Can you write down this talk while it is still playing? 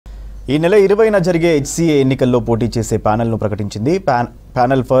ఈ నెల 20న జరిగే HCA ఎన్నికల్లో పోటీ చేసే ప్యానెల్ను ప్రకటించింది.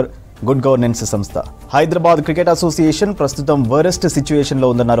 ప్యానెల్ ఫర్ గుడ్ గవర్నెన్స్ సంస్థ. హైదరాబాద్ క్రికెట్ అసోసియేషన్ ప్రస్తుతం వరస్ట్ సిచ్యువేషన్లో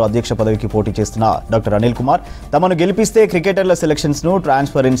ఉందన్నారు అధ్యక్ష పదవికి పోటీ చేస్తున్న డాక్టర్ అనిల్ కుమార్. తమను గెలిపిస్తే క్రికెటర్ల సెలక్షన్స్ను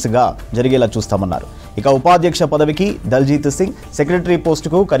ట్రాన్స్పరెన్సీగా జరిగేలా చూస్తామన్నారు. ఇక ఉపాధ్యక్ష పదవికి దల్జీత్ సింగ్, సెక్రటరీ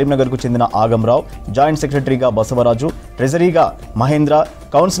పోస్టుకు కరీంనగర్కు చెందిన ఆగంరావు, జాయింట్ సెక్రటరీగా బసవరాజు, ట్రెజరీగా మహేంద్ర,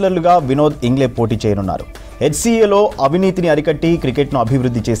 కౌన్సిలర్లుగా వినోద్ ఇంగ్లే పోటీ చేయనున్నారు. HCAలో అవినీతిని అరికట్టి క్రికెట్ను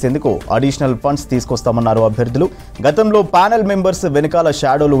అభివృద్ధి చేసేందుకు అడిషనల్ ఫండ్స్ తీసుకొస్తామన్నారు అభ్యర్థులు. గతంలో ప్యానెల్ మెంబర్స్ వెనకాల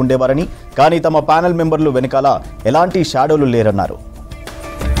షాడోలు ఉండేవారని, కానీ తమ ప్యానెల్ మెంబర్లు వెనకాల ఎలాంటి షాడోలు లేరన్నారు.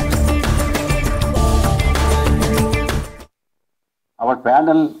 Our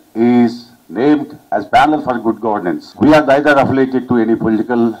panel is named as Panel for Good Governance. We are neither affiliated to any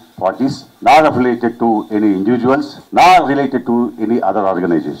political parties, nor affiliated to any individuals, nor related to any other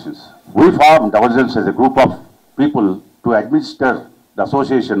organizations. We formed ourselves as a group of people to administer the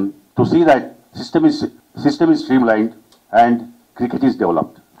association, to see that system is streamlined and cricket is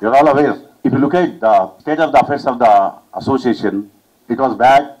developed. You are all aware. If you look at the state of the affairs of the association, it was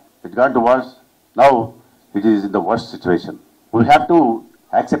bad, it got worse. Now it is in the worst situation. We have to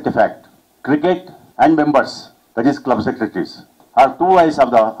accept the fact. Cricket and members, that is club secretaries, are two eyes of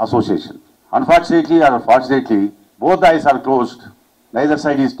the association. Unfortunately or fortunately, both the eyes are closed. Neither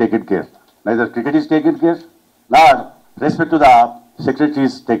side is taken care. Neither cricket is taken care, nor respect to the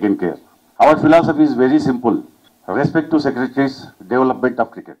secretaries taken care. Our philosophy is very simple. Respect to secretaries, development of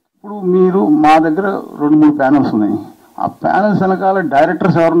cricket. ఇప్పుడు మీరు మా దగ్గర 2-3 panels ఉన్నాయి. ఆ panels వెనకాల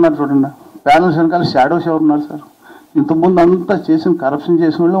directors ఎవరున్నారు చూడండి, panels వెనకాల షాడోస్ ఎవరున్నారు సార్? ఇంతకుముందు అంతా చేసిన కరప్షన్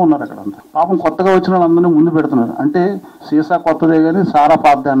చేసిన వాళ్ళే ఉన్నారు అక్కడ అంతా. పాపం కొత్తగా వచ్చిన వాళ్ళందరినీ ముందు పెడుతున్నారు. అంటే సీసా కొత్తదే కానీ సారా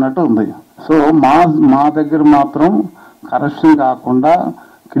పాతదే అన్నట్టు ఉంది. సో మా దగ్గర మాత్రం కరప్షన్ కాకుండా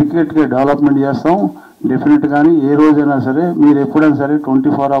క్రికెట్కి డెవలప్మెంట్ చేస్తాం. డెఫినెట్గాని ఏ రోజైనా సరే, మీరు ఎప్పుడైనా సరే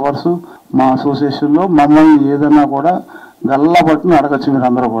 24 hours మా అసోసియేషన్లో మమ్మల్ని ఏదైనా కూడా గల్లా పట్టుకుని అడగచ్చు మీరు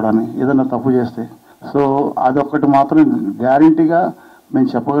అందరూ కూడా, ఏదైనా తప్పు చేస్తే. సో అదొక్కటి మాత్రం గ్యారంటీగా మేము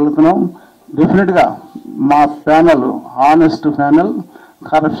చెప్పగలుగుతున్నాం. డెఫినెట్గా మా ప్యానల్ హానెస్ట్ ప్యానల్,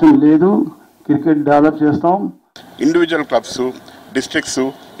 కరప్షన్ లేదు, క్రికెట్ డెవలప్ చేస్తాం. ఇండివిజువల్ క్లబ్స్, డిస్ట్రిక్ట్స్,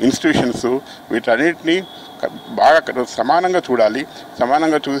 ఇన్స్టిట్యూషన్స్ వీటన్నిటిని బాగా సమానంగా చూడాలి,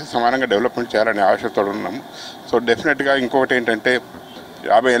 సమానంగా చూసి సమానంగా డెవలప్మెంట్ చేయాలనే ఆశతో ఉన్నాము. సో డెఫినెట్గా ఇంకొకటి ఏంటంటే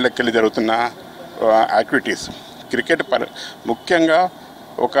 50 ఏళ్ళకెళ్ళి జరుగుతున్న యాక్టివిటీస్ క్రికెట్ ముఖ్యంగా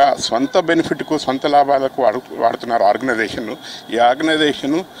ఒక సొంత బెనిఫిట్కు, సొంత లాభాలకు వాడుతున్నారు ఆర్గనైజేషన్. ఈ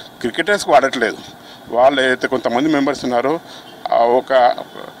ఆర్గనైజేషను క్రికెటర్స్కి వాడట్లేదు. వాళ్ళు ఏదైతే కొంతమంది మెంబర్స్ ఉన్నారో ఒక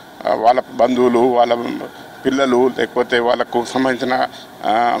వాళ్ళ బంధువులు, వాళ్ళ పిల్లలు, లేకపోతే వాళ్ళకు సంబంధించిన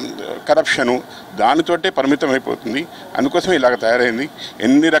కరప్షను దానితోటే పరిమితం అయిపోతుంది. అందుకోసం ఇలాగ తయారైంది.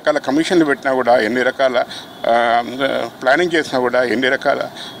 ఎన్ని రకాల కమిషన్లు పెట్టినా కూడా, ఎన్ని రకాల ప్లానింగ్ చేసినా కూడా, ఎన్ని రకాల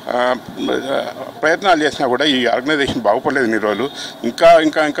ప్రయత్నాలు చేసినా కూడా ఈ ఆర్గనైజేషన్ బాగుపడలేదు. ఇన్ని రోజులు ఇంకా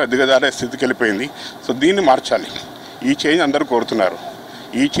ఇంకా ఇంకా దిగజారే స్థితికి వెళ్ళిపోయింది. సో దీన్ని మార్చాలి. ఈ చేంజ్ అందరూ కోరుతున్నారు,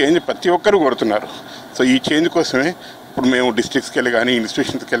 ఈ చేంజ్ ప్రతి ఒక్కరూ కోరుతున్నారు. సో ఈ చేంజ్ కోసమే ఇప్పుడు మేము డిస్ట్రిక్ట్స్కి వెళ్ళి కానీ,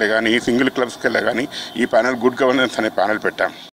 ఇన్స్టిట్యూషన్స్కి వెళ్ళి కానీ, సింగిల్ క్లబ్స్కి వెళ్ళి కానీ ఈ ప్యానల్ గుడ్ గవర్నెన్స్ అనే ప్యానల్ పెట్టాం.